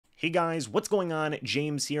Hey guys, what's going on?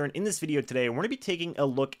 James here, and in this video today, we're going to be taking a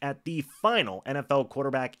look at the final NFL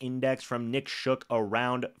quarterback index from Nick Shook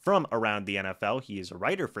from around the NFL. He is a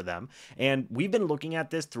writer for them, and we've been looking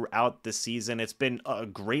at this throughout the season. It's been a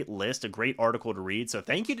great list, a great article to read, so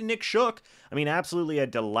thank you to Nick Shook. I mean, absolutely a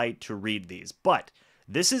delight to read these, but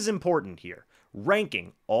this is important here.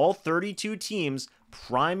 Ranking all 32 teams'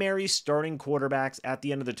 primary starting quarterbacks at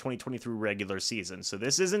the end of the 2023 regular season. So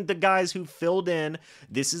this isn't the guys who filled in.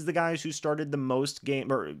 This is the guys who started the most games,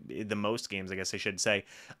 I guess I should say.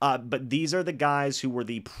 But these are the guys who were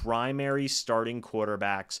the primary starting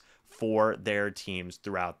quarterbacks for their teams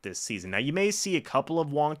throughout this season. Now, you may see a couple of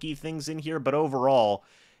wonky things in here, but overall,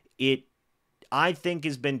 I think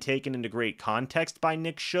has been taken into great context by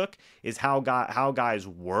Nick Shook, is how guys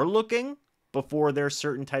were looking before there's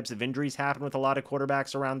certain types of injuries happen with a lot of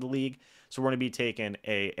quarterbacks around the league. So we're going to be taking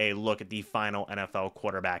a look at the final NFL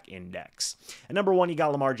quarterback index. At number 1, you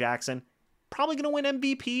got Lamar Jackson. Probably going to win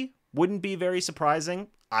MVP. Wouldn't be very surprising.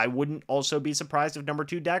 I wouldn't also be surprised if number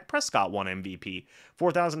 2, Dak Prescott, won MVP.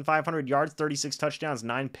 4,500 yards, 36 touchdowns,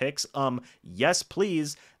 9 picks. Yes,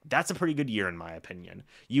 please. That's a pretty good year in my opinion.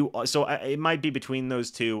 So it might be between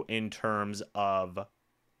those two in terms of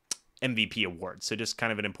MVP awards. So just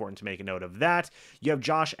kind of important to make a note of that. You have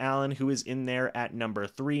Josh Allen, who is in there at number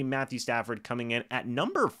 3. Matthew Stafford coming in at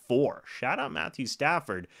number 4. Shout out Matthew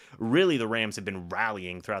Stafford. Really, the Rams have been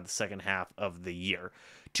rallying throughout the second half of the year.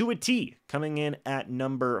 To a T, coming in at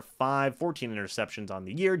number 5, 14 interceptions on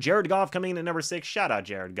the year. Jared Goff coming in at number 6. Shout out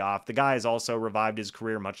Jared Goff. The guy has also revived his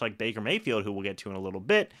career, much like Baker Mayfield, who we'll get to in a little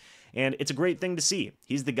bit. And it's a great thing to see.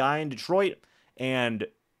 He's the guy in Detroit. And,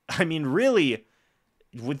 I mean, really,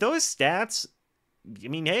 with those stats, I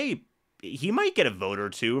mean, hey, he might get a vote or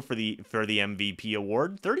two for the MVP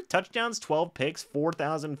award. 30 touchdowns, 12 picks,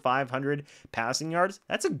 4,500 passing yards.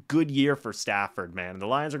 That's a good year for Stafford, man. The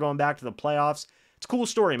Lions are going back to the playoffs. It's a cool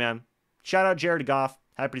story, man. Shout out Jared Goff.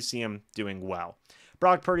 Happy to see him doing well.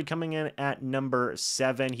 Brock Purdy coming in at number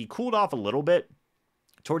 7. He cooled off a little bit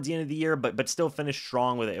towards the end of the year, but still finished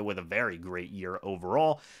strong with a very great year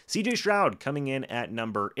overall. CJ Stroud coming in at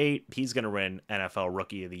number 8. He's going to win NFL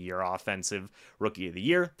Rookie of the Year, Offensive Rookie of the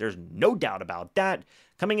Year. There's no doubt about that.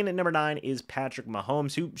 Coming in at number 9 is Patrick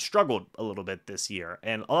Mahomes, who struggled a little bit this year.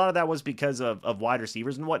 And a lot of that was because of wide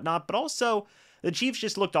receivers and whatnot, but also the Chiefs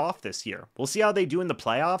just looked off this year. We'll see how they do in the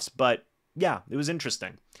playoffs, but yeah, it was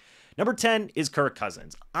interesting. Number 10 is Kirk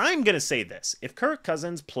Cousins. I'm going to say this. If Kirk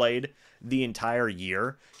Cousins played the entire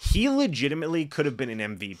year, he legitimately could have been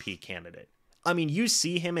an MVP candidate. I mean, you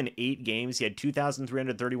see him in 8 games. He had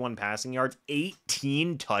 2,331 passing yards,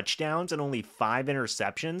 18 touchdowns, and only 5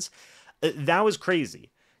 interceptions. That was crazy.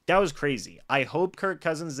 That was crazy. I hope Kirk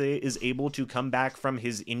Cousins is able to come back from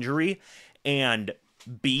his injury and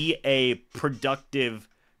be a productive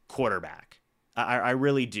quarterback. I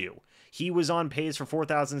really do. He was on pace for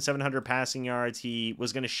 4,700 passing yards. He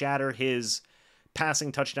was going to shatter his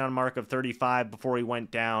passing touchdown mark of 35 before he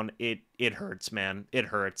went down. It hurts, man. It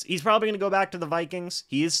hurts. He's probably going to go back to the Vikings.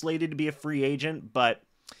 He is slated to be a free agent, but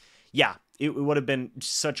yeah, it would have been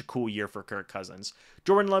such a cool year for Kirk Cousins.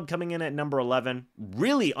 Jordan Love coming in at number 11.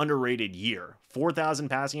 Really underrated year. 4,000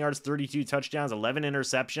 passing yards, 32 touchdowns, 11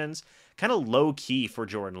 interceptions. Kind of low key for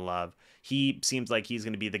Jordan Love. He seems like he's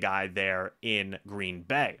going to be the guy there in Green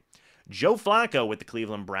Bay. Joe Flacco with the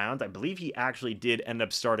Cleveland Browns. I believe he actually did end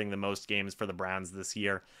up starting the most games for the Browns this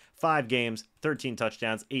year. 5 games, 13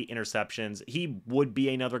 touchdowns, 8 interceptions. He would be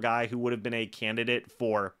another guy who would have been a candidate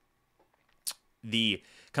for the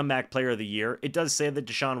comeback player of the year. It does say that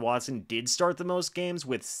Deshaun Watson did start the most games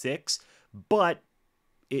with 6, but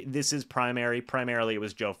this is primarily it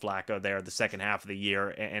was Joe Flacco there the second half of the year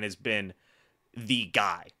and has been the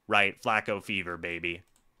guy, right? Flacco fever, baby.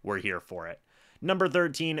 We're here for it. Number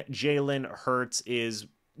 13, Jalen Hurts is,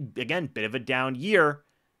 again, bit of a down year.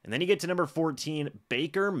 And then you get to number 14,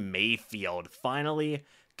 Baker Mayfield, finally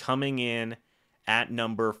coming in at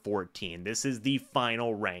number 14. This is the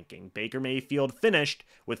final ranking. Baker Mayfield finished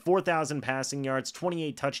with 4,000 passing yards,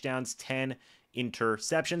 28 touchdowns, 10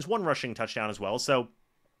 interceptions, 1 rushing touchdown as well. So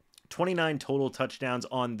 29 total touchdowns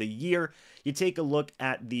on the year. You take a look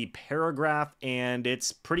at the paragraph, and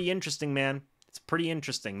it's pretty interesting, man. It's pretty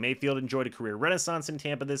interesting. Mayfield enjoyed a career renaissance in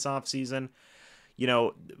Tampa this offseason. You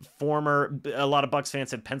know, a lot of Bucs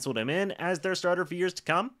fans have penciled him in as their starter for years to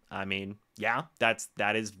come. I mean, yeah,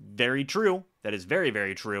 that is very true. That is very,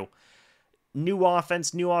 very true. New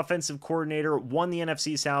offense, new offensive coordinator, won the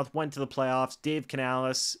NFC South, went to the playoffs. Dave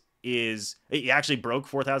Canales he actually broke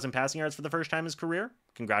 4,000 passing yards for the first time in his career.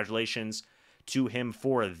 Congratulations to him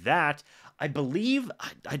for that. I believe,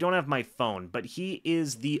 I don't have my phone, but he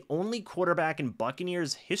is the only quarterback in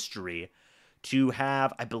Buccaneers history to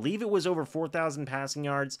have, I believe it was over 4,000 passing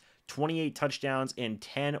yards, 28 touchdowns, and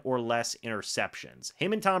 10 or less interceptions.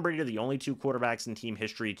 Him and Tom Brady are the only two quarterbacks in team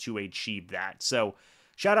history to achieve that. So,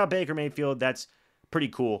 shout out Baker Mayfield. That's pretty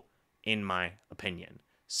cool, in my opinion.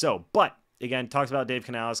 So, but, again, talks about Dave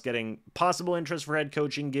Canales getting possible interest for head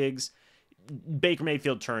coaching gigs. Baker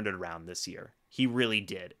Mayfield turned it around this year. He really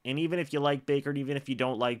did. And even if you like Baker, and even if you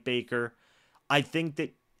don't like Baker, I think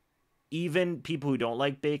that even people who don't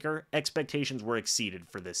like Baker, expectations were exceeded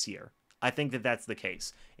for this year. I think that that's the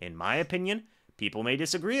case. In my opinion, people may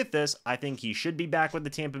disagree with this. I think he should be back with the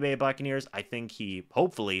Tampa Bay Buccaneers. I think he,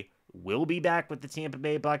 hopefully, will be back with the Tampa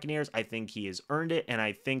Bay Buccaneers. I think he has earned it, and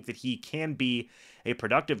I think that he can be a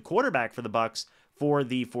productive quarterback for the Bucs for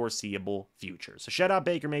the foreseeable future. So shout out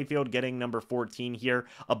Baker Mayfield getting number 14 here.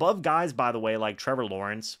 Above guys, by the way, like Trevor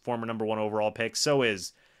Lawrence, former number 1 overall pick. So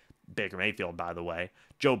is Baker Mayfield, by the way.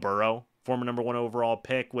 Joe Burrow, former number 1 overall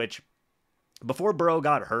pick, which before Burrow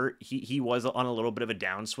got hurt, he was on a little bit of a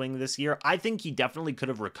downswing this year. I think he definitely could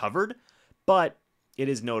have recovered, but it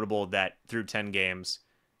is notable that through 10 games,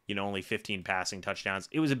 only 15 passing touchdowns.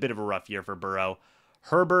 It was a bit of a rough year for Burrow.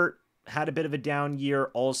 Herbert had a bit of a down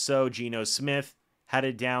year. Also, Geno Smith had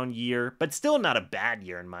a down year, but still not a bad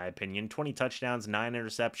year in my opinion. 20 touchdowns, 9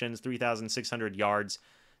 interceptions, 3,600 yards.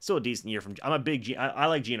 Still a decent year from. I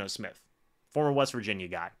like Geno Smith, former West Virginia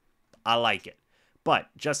guy. I like it. But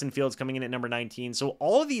Justin Fields coming in at number 19. So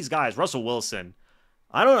all of these guys, Russell Wilson,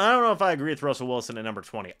 I don't know if I agree with Russell Wilson at number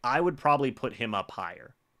 20. I would probably put him up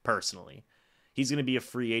higher, personally. He's going to be a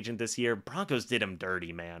free agent this year. Broncos did him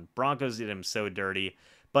dirty, man. Broncos did him so dirty.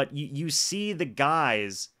 But you see the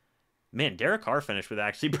guys. Man, Derek Carr finished with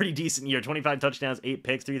actually a pretty decent year. 25 touchdowns, 8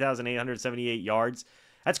 picks, 3,878 yards.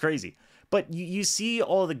 That's crazy. But you see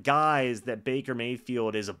all the guys that Baker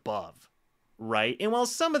Mayfield is above, right? And while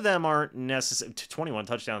some of them aren't necessary, 21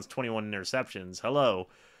 touchdowns, 21 interceptions. Hello,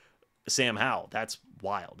 Sam Howell. That's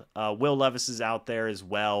wild. Will Levis is out there as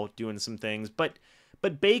well doing some things. But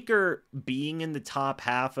Baker being in the top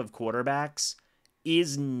half of quarterbacks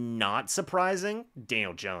is not surprising.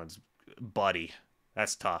 Daniel Jones, buddy.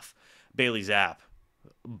 That's tough. Bailey Zapp,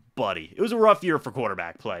 buddy. It was a rough year for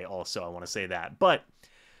quarterback play also, I want to say that. But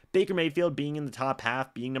Baker Mayfield being in the top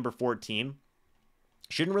half, being number 14,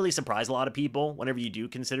 shouldn't really surprise a lot of people whenever you do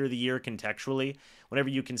consider the year contextually. Whenever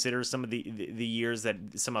you consider some of the years that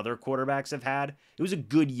some other quarterbacks have had, it was a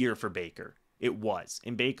good year for Baker. It was.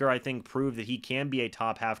 And Baker, I think, proved that he can be a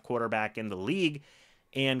top half quarterback in the league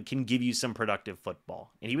and can give you some productive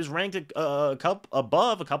football. And he was ranked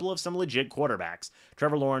above a couple of some legit quarterbacks.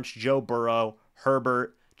 Trevor Lawrence, Joe Burrow,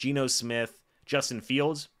 Herbert, Geno Smith, Justin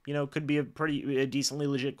Fields, could be a decently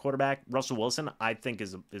legit quarterback. Russell Wilson, I think,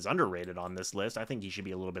 is underrated on this list. I think he should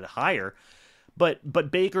be a little bit higher.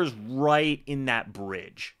 But Baker's right in that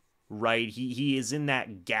bridge, right? He is in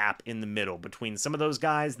that gap in the middle between some of those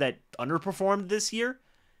guys that underperformed this year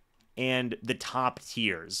and the top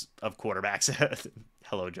tiers of quarterbacks.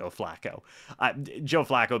 Hello, Joe Flacco. Joe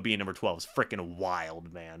Flacco being number 12 is freaking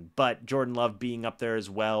wild, man. But Jordan Love being up there as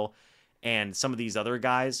well, and some of these other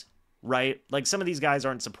guys, right? Like, some of these guys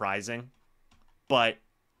aren't surprising, but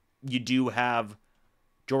you do have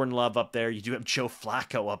Jordan Love up there. You do have Joe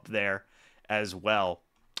Flacco up there as well.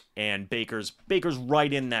 And Baker's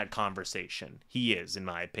right in that conversation. He is, in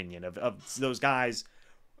my opinion, of those guys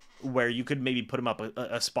where you could maybe put him up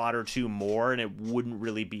a spot or two more, and it wouldn't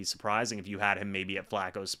really be surprising if you had him maybe at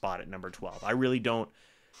Flacco's spot at number 12. I really don't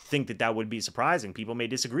think that would be surprising. People may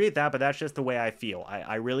disagree with that, but that's just the way I feel.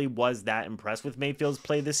 I really was that impressed with Mayfield's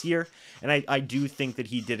play this year, and I do think that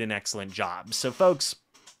he did an excellent job. So, folks,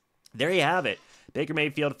 there you have it. Baker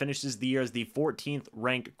Mayfield finishes the year as the 14th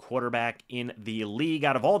ranked quarterback in the league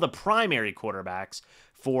out of all the primary quarterbacks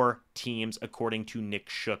for teams, according to Nick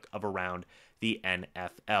Shook of Around the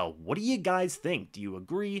NFL. What do you guys think? Do you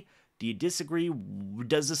agree? Do you disagree?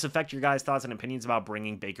 Does this affect your guys' thoughts and opinions about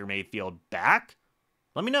bringing Baker Mayfield back?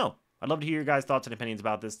 Let me know. I'd love to hear your guys' thoughts and opinions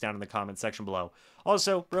about this down in the comments section below.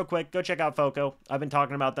 Also, real quick, go check out Foco. I've been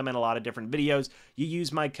talking about them in a lot of different videos. You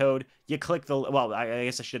use my code, you click the, well, I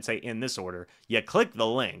guess I should say in this order. You click the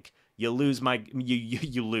link, you lose my,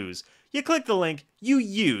 you lose. You click the link, you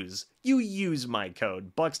use my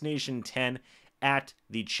code, BucsNation10 at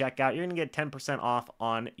the checkout. You're going to get 10% off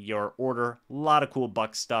on your order. A lot of cool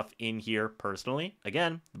Bucs stuff in here, personally.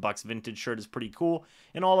 Again, the Bucs vintage shirt is pretty cool,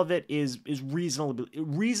 and all of it is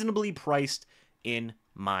reasonably priced in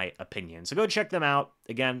my opinion. So go check them out.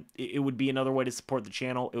 Again, it would be another way to support the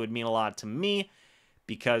channel. It would mean a lot to me,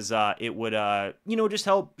 because it would, just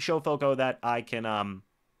help show Foco that I can,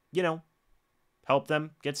 help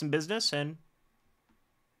them get some business and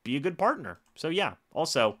be a good partner. So yeah,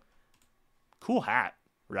 also cool hat,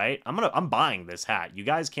 right? I'm buying this hat. You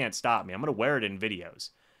guys can't stop me. I'm going to wear it in videos.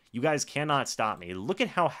 You guys cannot stop me. Look at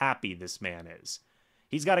how happy this man is.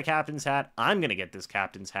 He's got a captain's hat. I'm going to get this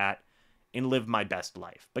captain's hat and live my best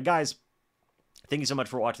life. But guys, thank you so much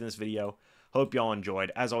for watching this video. Hope y'all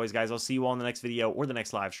enjoyed. As always, guys, I'll see you all in the next video or the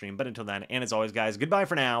next live stream. But until then, and as always, guys, goodbye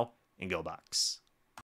for now, and go Bucs.